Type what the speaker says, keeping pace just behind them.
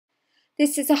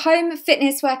This is a home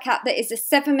fitness workout that is a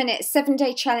 7-minute,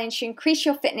 7-day challenge to increase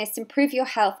your fitness, improve your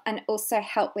health, and also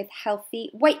help with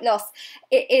healthy weight loss.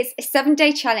 It is a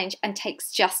 7-day challenge and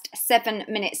takes just 7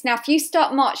 minutes. Now, if you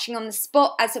start marching on the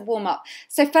spot as a warm-up,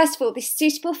 so first of all, this is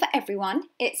suitable for everyone.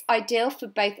 It's ideal for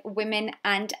both women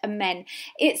and men.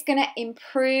 It's going to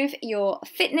improve your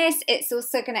fitness. It's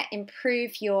also going to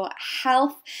improve your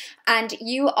health, and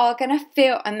you are going to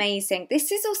feel amazing.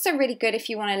 This is also really good if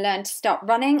you want to learn to start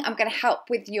running. I'm going to help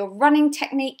with your running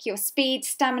technique, your speed,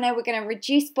 stamina. We're going to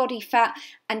reduce body fat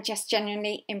and just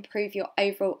genuinely improve your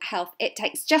overall health. It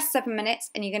takes just 7 minutes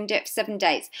and you're going to do it for 7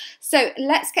 days. So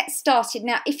let's get started.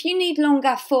 Now, if you need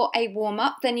longer for a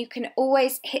warm-up, then you can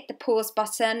always hit the pause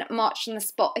button, march on the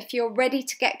spot. If you're ready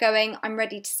to get going, I'm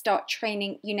ready to start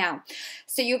training you now.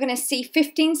 So you're going to see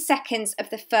 15 seconds of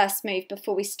the first move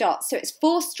before we start. So it's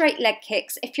 4 straight leg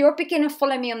kicks. If you're a beginner,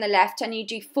 follow me on the left and you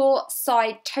do 4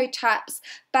 side toe taps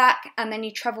back, and then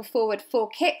you travel forward 4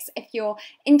 kicks. If you're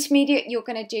intermediate, you're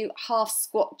going to do half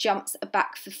squat jumps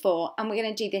back for 4, and we're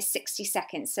going to do this 60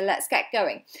 seconds. So let's get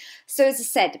going. So as I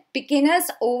said,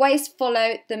 beginners always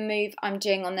follow the move I'm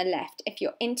doing on the left. If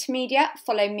you're intermediate,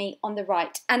 follow me on the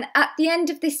right. And at the end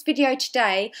of this video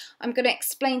today, I'm going to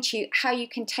explain to you how you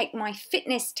can take my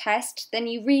fitness test, then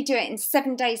you redo it in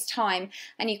 7 days time,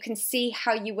 and you can see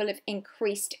how you will have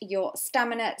increased your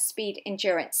stamina, speed,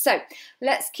 endurance. So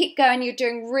let's keep going. You're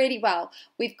doing really well.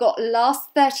 We've got last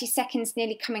 30 seconds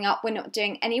nearly coming up. We're not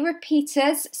doing any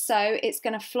repeaters, so it's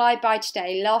going to fly by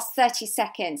today. Last 30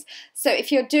 seconds. So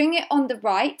if you're doing it on the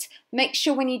right, make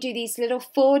sure when you do these little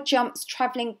 4 jumps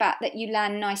traveling back that you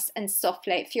land nice and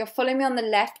softly. If you're following me on the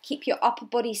left, keep your upper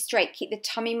body straight, keep the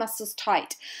tummy muscles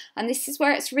tight. And this is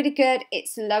where it's really good.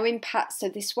 It's low impact, so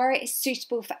this is where it is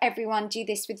suitable for everyone. Do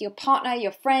this with your partner,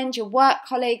 your friend, your work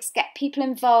colleagues, get people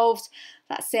involved.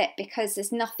 That's it, because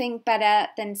there's nothing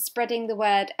better than spreading the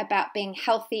word about being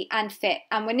healthy and fit.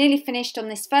 And we're nearly finished on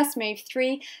this first move.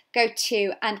 3, go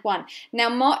 2 and 1. Now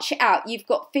march it out. You've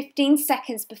got 15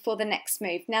 seconds before the next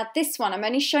move. Now this one, I'm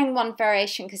only showing one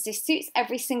variation because this suits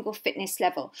every single fitness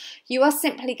level. You are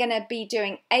simply going to be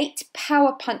doing 8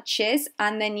 power punches,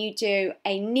 and then you do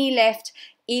a knee lift,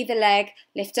 either leg,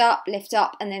 lift up,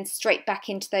 and then straight back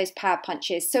into those power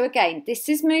punches. So again, this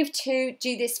is move 2.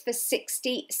 Do this for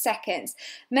 60 seconds.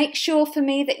 Make sure for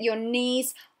me that your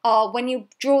knees are, when you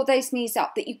draw those knees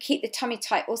up, that you keep the tummy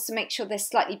tight. Also make sure they're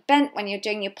slightly bent when you're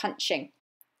doing your punching.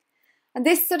 And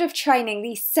this sort of training,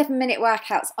 these 7-minute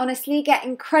workouts, honestly get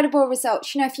incredible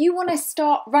results. You know, if you want to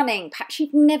start running, perhaps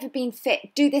you've never been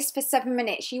fit, do this for 7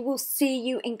 minutes. You will see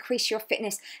you increase your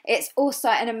fitness. It's also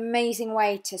an amazing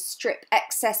way to strip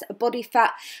excess body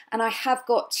fat. And I have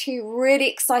got 2 really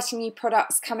exciting new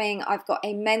products coming. I've got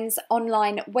a men's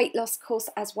online weight loss course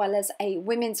as well as a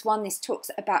women's one. This talks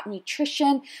about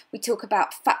nutrition. We talk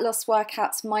about fat loss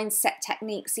workouts, mindset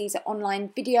techniques. These are online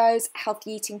videos,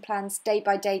 healthy eating plans,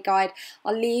 day-by-day guide.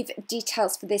 I'll leave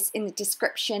details for this in the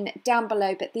description down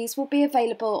below, but these will be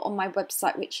available on my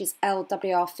website, which is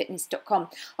lwrfitness.com.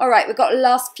 All right, we've got the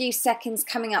last few seconds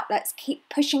coming up. Let's keep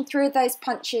pushing through those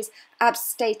punches. Abs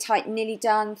stay tight, nearly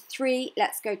done. 3,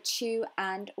 let's go 2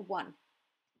 and 1.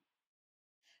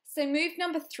 So move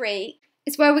number 3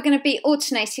 is where we're going to be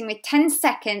alternating with 10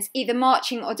 seconds, either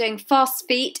marching or doing fast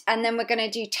feet, and then we're going to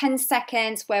do 10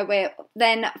 seconds where we're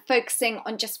then focusing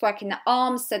on just working the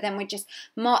arms, so then we're just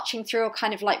marching through or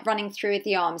kind of like running through with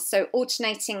the arms. So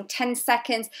alternating 10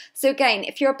 seconds. So again,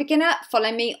 if you're a beginner,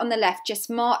 follow me on the left, just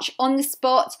march on the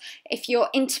spot. If you're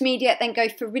intermediate, then go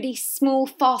for really small,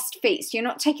 fast feet. So you're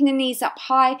not taking the knees up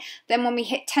high. Then when we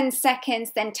hit 10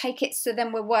 seconds, then take it, so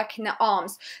then we're working the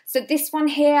arms. So this one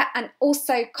here, and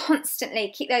also constantly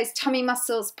keep those tummy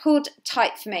muscles pulled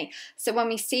tight for me. So when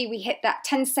we see we hit that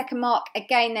 10-second mark,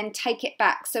 again, then take it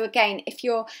back. So again, if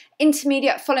you're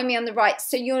intermediate, follow me on the right.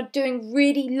 So you're doing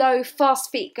really low,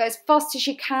 fast feet. Go as fast as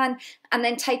you can, and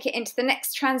then take it into the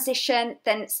next transition,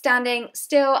 then standing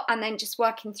still, and then just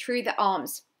working through the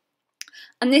arms.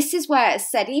 And this is where it's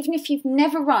said, even if you've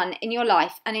never run in your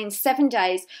life, and in 7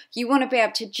 days you want to be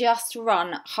able to just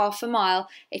run half a mile,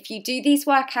 if you do these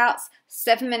workouts,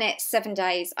 7 minutes, 7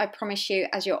 days, I promise you,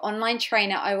 as your online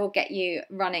trainer, I will get you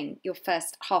running your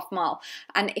first half mile.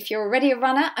 And if you're already a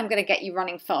runner, I'm going to get you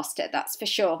running faster, that's for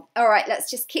sure. All right,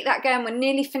 let's just keep that going. We're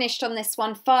nearly finished on this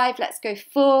one. 5, let's go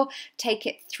 4, take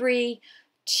it 3,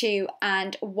 2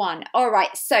 and 1. All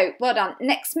right, so well done.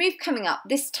 Next move coming up.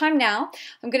 This time now,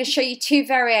 I'm going to show you 2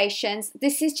 variations.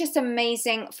 This is just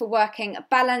amazing for working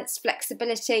balance,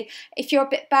 flexibility. If you're a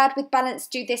bit bad with balance,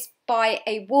 do this by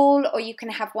a wall, or you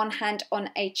can have one hand on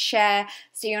a chair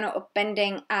so you're not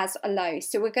bending as low.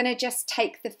 So we're going to just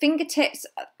take the fingertips,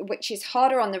 which is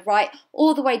harder on the right,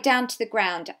 all the way down to the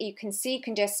ground. You can see you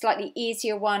can do a slightly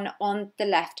easier one on the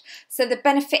left. So the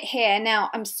benefit here, now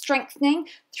I'm strengthening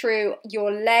through your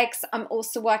legs. I'm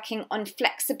also working on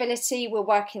flexibility. We're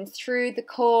working through the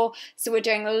core. So we're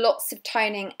doing lots of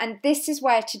toning. And this is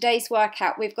where today's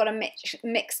workout, we've got a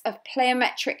mix of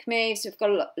plyometric moves. We've got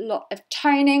a lot of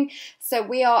toning. So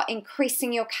we are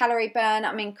increasing your calorie burn.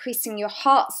 I'm increasing your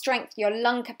heart strength, your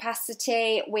lung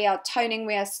capacity. We are toning,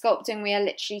 we are sculpting, we are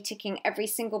literally ticking every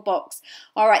single box.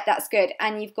 All right, that's good.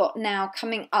 And you've got now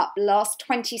coming up last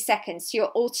 20 seconds. So you're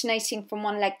alternating from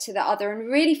one leg to the other,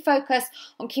 and really focus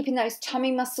on keeping those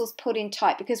tummy muscles pulled in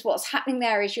tight, because what's happening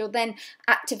there is you're then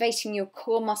activating your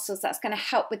core muscles. That's going to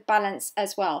help with balance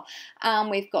as well.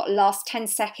 We've got last 10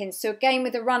 seconds. So again,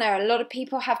 with a runner, a lot of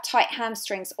people have tight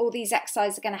hamstrings. All these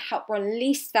exercises are going to help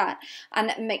release that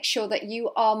and make sure that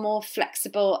you are more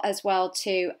flexible as well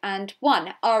too. And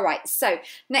one. All right, so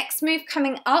next move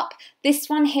coming up, this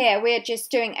one here, we're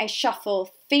just doing a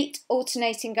shuffle, feet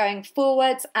alternating going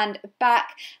forwards and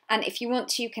back. And if you want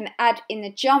to, you can add in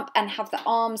the jump and have the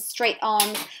arms, straight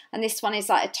arms. And this one is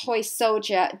like a toy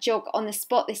soldier jog on the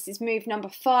spot. This is move number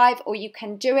 5, or you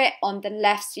can do it on the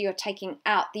left, so you're taking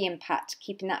out the impact,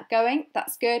 keeping that going.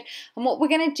 That's good. And what we're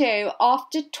going to do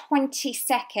after 20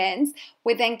 seconds,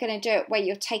 we're then going to do it where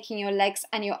you're taking your legs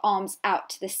and your arms out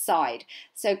to the side.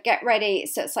 So get ready.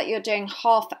 So it's like you're doing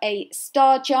half a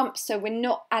star jump. So we're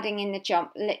not adding in the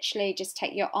jump. Literally just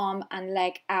take your arm and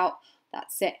leg out.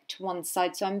 That's it, to one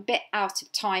side. So I'm a bit out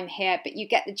of time here, but you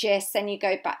get the gist. Then you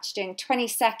go back to doing 20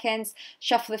 seconds,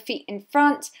 shuffle the feet in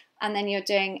front, and then you're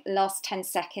doing last 10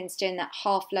 seconds doing that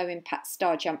half low impact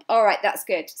star jump. All right, that's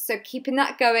good. So keeping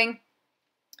that going.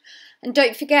 And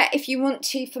don't forget, if you want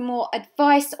to, for more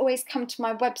advice, always come to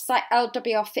my website,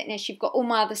 LWR Fitness. You've got all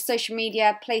my other social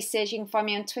media places. You can find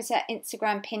me on Twitter,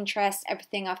 Instagram, Pinterest,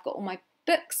 everything. I've got all my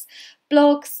books,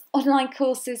 blogs, online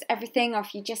courses, everything, or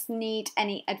if you just need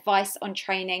any advice on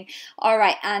training. All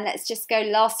right, and let's just go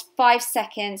last 5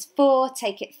 seconds. 4,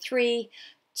 take it 3,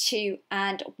 2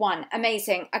 and 1.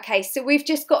 Amazing. Okay, so we've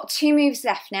just got 2 moves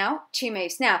left now. 2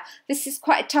 moves. Now, this is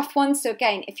quite a tough one. So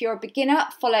again, if you're a beginner,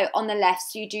 follow on the left.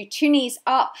 So you do 2 knees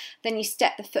up, then you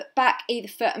step the foot back, either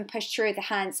foot, and push through the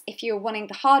hands. If you're wanting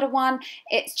the harder one,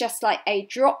 it's just like a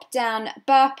drop down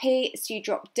burpee. So you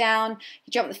drop down,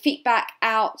 you jump the feet back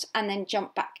out, and then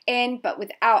jump back in, but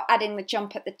without adding the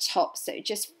jump at the top. So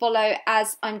just follow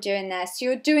as I'm doing there. So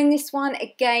you're doing this one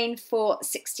again for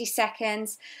 60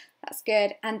 seconds. That's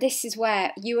good. And this is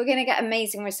where you are going to get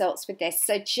amazing results with this.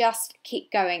 So just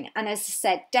keep going. And as I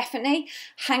said, definitely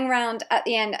hang around at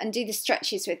the end and do the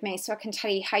stretches with me so I can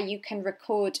tell you how you can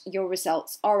record your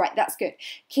results. All right, that's good.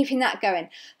 Keeping that going.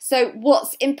 So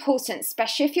what's important,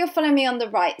 especially if you're following me on the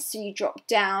right, so you drop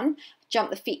down, jump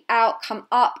the feet out, come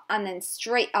up, and then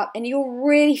straight up. And you'll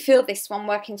really feel this one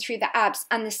working through the abs.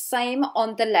 And the same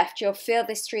on the left, you'll feel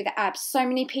this through the abs. So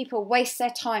many people waste their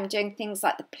time doing things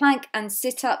like the plank and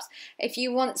sit-ups. If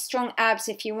you want strong abs,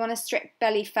 if you want to strip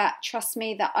belly fat, trust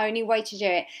me, the only way to do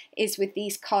it is with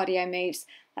these cardio moves.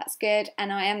 That's good.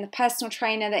 And I am the personal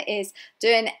trainer that is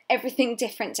doing everything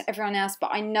different to everyone else,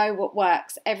 but I know what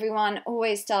works. Everyone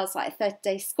always does like a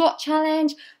 30-day squat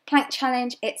challenge, plank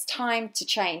challenge. It's time to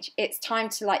change. It's time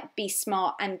to like be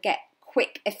smart and get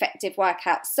quick, effective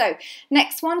workouts. So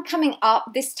next one coming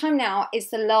up, this time now, is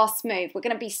the last move. We're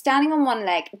going to be standing on one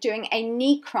leg, doing a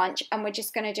knee crunch, and we're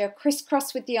just going to do a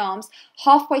crisscross with the arms.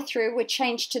 Halfway through, we'll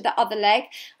change to the other leg,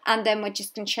 and then we're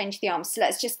just going to change the arms. So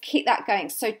let's just keep that going.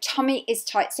 So tummy is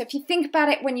tight. So if you think about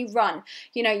it when you run,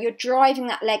 you know, you're driving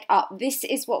that leg up. This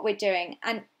is what we're doing.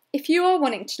 And if you are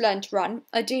wanting to learn to run,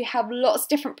 I do have lots of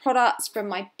different products, from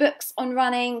my books on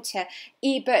running to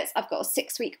ebooks. I've got a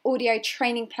 6-week audio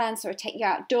training plan, so I take you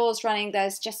outdoors running.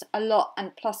 There's just a lot,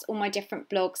 and plus all my different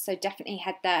blogs, so definitely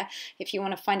head there if you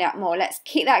want to find out more. Let's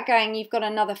keep that going. You've got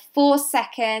another 4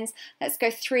 seconds. Let's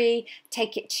go 3,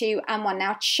 take it 2 and 1.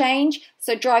 Now change.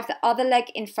 So drive the other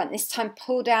leg in front. This time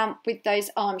pull down with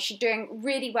those arms. You're doing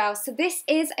really well. So this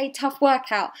is a tough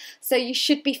workout. So you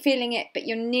should be feeling it, but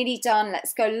you're nearly done.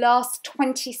 Let's go last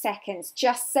 20 seconds,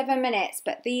 just 7 minutes.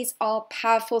 But these are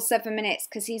powerful 7 minutes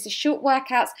because these are short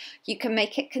workouts. You can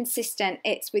make it consistent.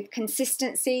 It's with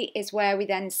consistency is where we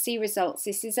then see results.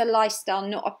 This is a lifestyle,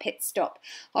 not a pit stop.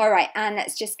 All right, and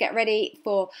let's just get ready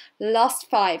for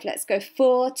last 5. Let's go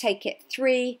 4, take it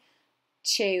 3,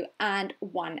 2 and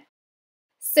 1.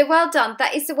 So well done,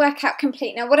 that is the workout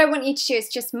complete. Now what I want you to do is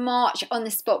just march on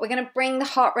the spot. We're going to bring the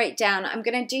heart rate down. I'm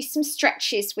going to do some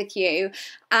stretches with you,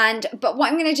 but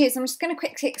what I'm going to do is I'm just going to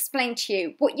quickly explain to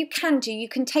you what you can do. You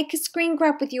can take a screen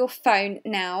grab with your phone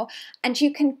now and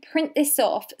you can print this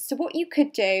off. So what you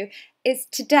could do is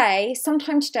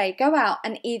sometime today, go out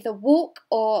and either walk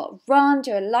or run,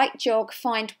 do a light jog,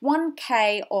 find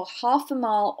 1K or half a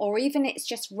mile, or even it's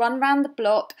just run around the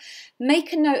block.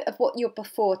 Make a note of what your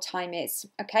before time is,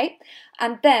 okay?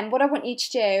 And then what I want you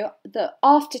to do, the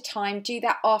after time, do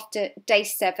that after day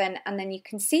 7, and then you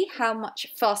can see how much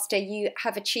faster you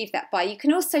have achieved that by. You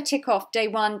can also tick off day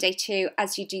 1, day 2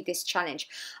 as you do this challenge.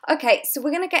 Okay, so we're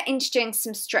going to get into doing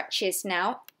some stretches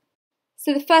now.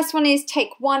 So the first one is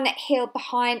take one heel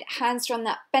behind, hands are on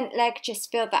that bent leg,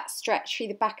 just feel that stretch through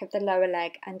the back of the lower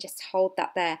leg and just hold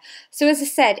that there. So as I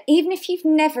said, even if you've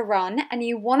never run and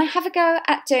you want to have a go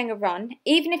at doing a run,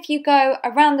 even if you go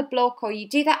around the block or you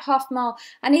do that half mile,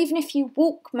 and even if you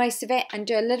walk most of it and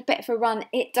do a little bit of a run,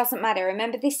 it doesn't matter.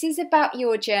 Remember, this is about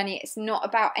your journey, it's not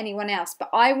about anyone else, but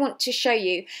I want to show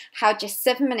you how just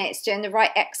 7 minutes doing the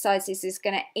right exercises is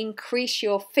going to increase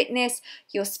your fitness,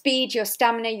 your speed, your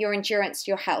stamina, your endurance,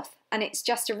 your health. And it's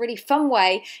just a really fun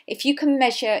way if you can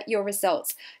measure your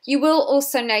results. You will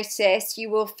also notice you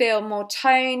will feel more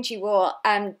toned. You will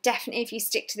definitely, if you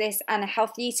stick to this and a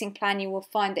healthy eating plan, you will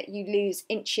find that you lose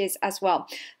inches as well.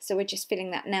 So we're just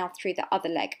feeling that now through the other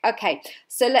leg. Okay,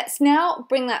 so let's now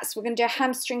bring that. So we're going to do a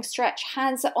hamstring stretch.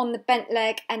 Hands are on the bent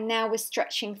leg, and now we're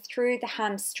stretching through the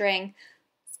hamstring.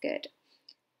 That's good.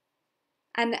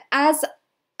 And as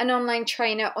an online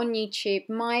trainer on YouTube,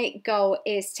 my goal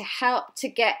is to help to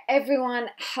get everyone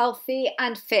healthy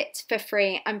and fit for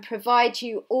free and provide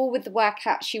you all with the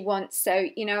workouts you want. So,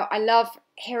 you know, I love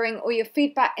hearing all your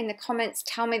feedback in the comments.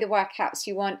 Tell me the workouts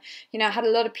you want. You know, I had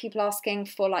a lot of people asking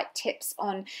for like tips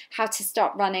on how to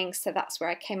start running, so that's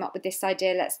where I came up with this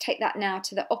idea. Let's take that now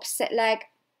to the opposite leg.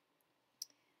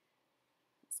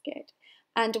 That's good.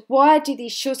 And why I do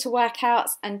these shorter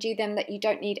workouts and do them that you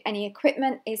don't need any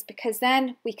equipment is because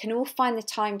then we can all find the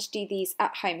time to do these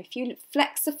at home. If you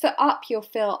flex the foot up, you'll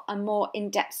feel a more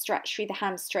in-depth stretch through the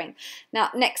hamstring. Now,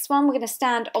 next one, we're going to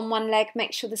stand on one leg.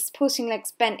 Make sure the supporting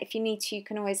leg's bent. If you need to, you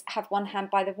can always have one hand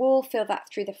by the wall. Feel that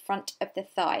through the front of the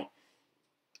thigh.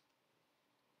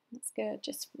 That's good.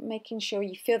 Just making sure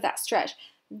you feel that stretch.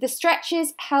 The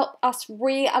stretches help us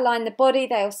realign the body.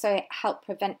 They also help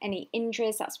prevent any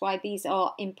injuries. That's why these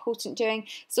are important doing.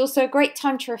 It's also a great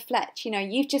time to reflect. You know,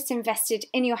 you've just invested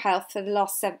in your health for the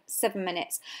last 7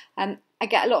 minutes. I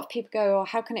get a lot of people go, oh,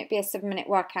 how can it be a 7-minute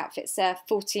workout if it's a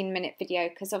 14-minute video?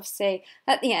 Because obviously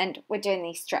at the end, we're doing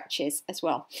these stretches as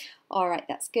well. All right,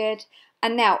 that's good.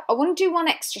 And now I want to do one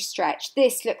extra stretch.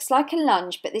 This looks like a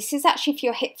lunge, but this is actually for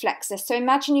your hip flexor. So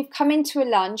imagine you've come into a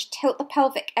lunge, tilt the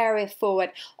pelvic area forward.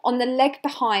 On the leg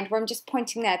behind, where I'm just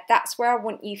pointing there, that's where I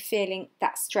want you feeling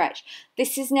that stretch.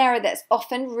 This is an area that's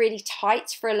often really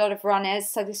tight for a lot of runners,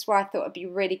 so this is where I thought it'd be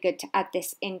really good to add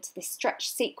this into this stretch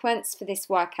sequence for this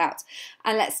workout.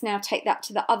 And let's now take that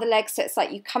to the other leg. So it's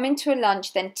like you come into a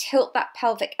lunge, then tilt that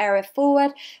pelvic area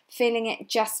forward, feeling it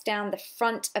just down the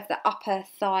front of the upper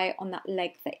thigh on that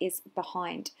leg that is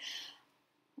behind.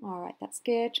 All right, that's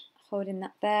good. Holding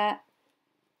that there.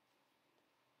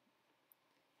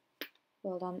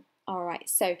 Well done. All right,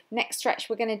 so next stretch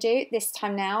we're going to do, this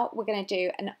time now, we're going to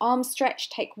do an arm stretch.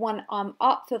 Take one arm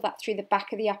up, feel that through the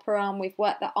back of the upper arm. We've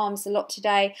worked the arms a lot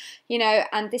today, you know,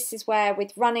 and this is where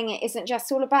with running, it isn't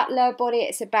just all about lower body,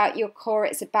 it's about your core,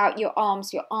 it's about your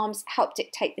arms. Your arms help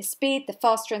dictate the speed. The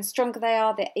faster and stronger they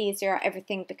are, the easier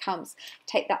everything becomes.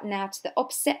 Take that now to the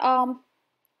opposite arm.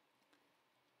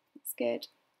 That's good.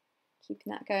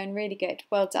 Keeping that going, really good,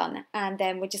 well done. And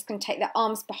then we're just going to take the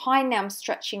arms behind. Now I'm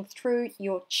stretching through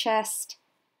your chest.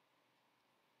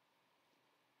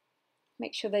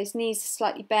 Make sure those knees are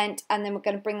slightly bent, and then we're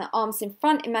going to bring the arms in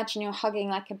front. Imagine you're hugging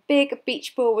like a big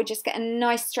beach ball. We're just getting a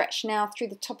nice stretch now through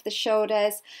the top of the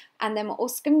shoulders, and then we're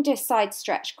also going to do a side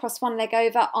stretch. Cross one leg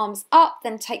over, arms up,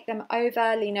 then take them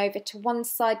over, lean over to one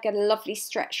side, get a lovely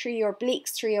stretch through your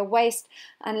obliques, through your waist,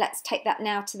 and let's take that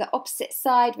now to the opposite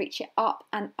side, reach it up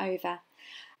and over.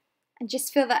 And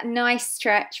just feel that nice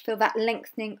stretch, feel that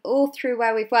lengthening all through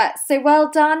where we've worked. So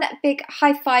well done, big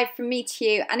high five from me to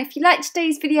you. And if you liked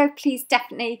today's video, please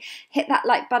definitely hit that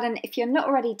like button. If you're not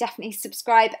already, definitely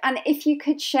subscribe. And if you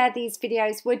could share these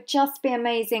videos, would just be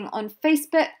amazing on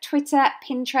Facebook, Twitter,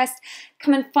 Pinterest.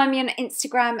 Come and find me on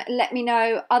Instagram. Let me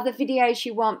know other videos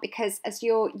you want, because as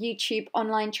your YouTube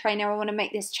online trainer, I want to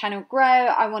make this channel grow.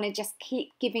 I want to just keep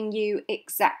giving you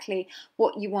exactly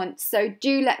what you want. So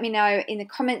do let me know in the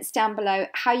comments down down below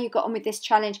how you got on with this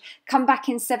challenge. Come back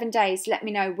in 7 days, let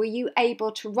me know. Were you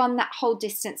able to run that whole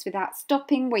distance without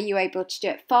stopping? Were you able to do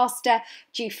it faster?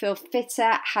 Do you feel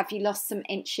fitter? Have you lost some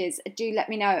inches? Do let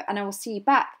me know, and I will see you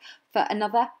back for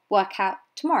another workout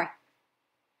tomorrow.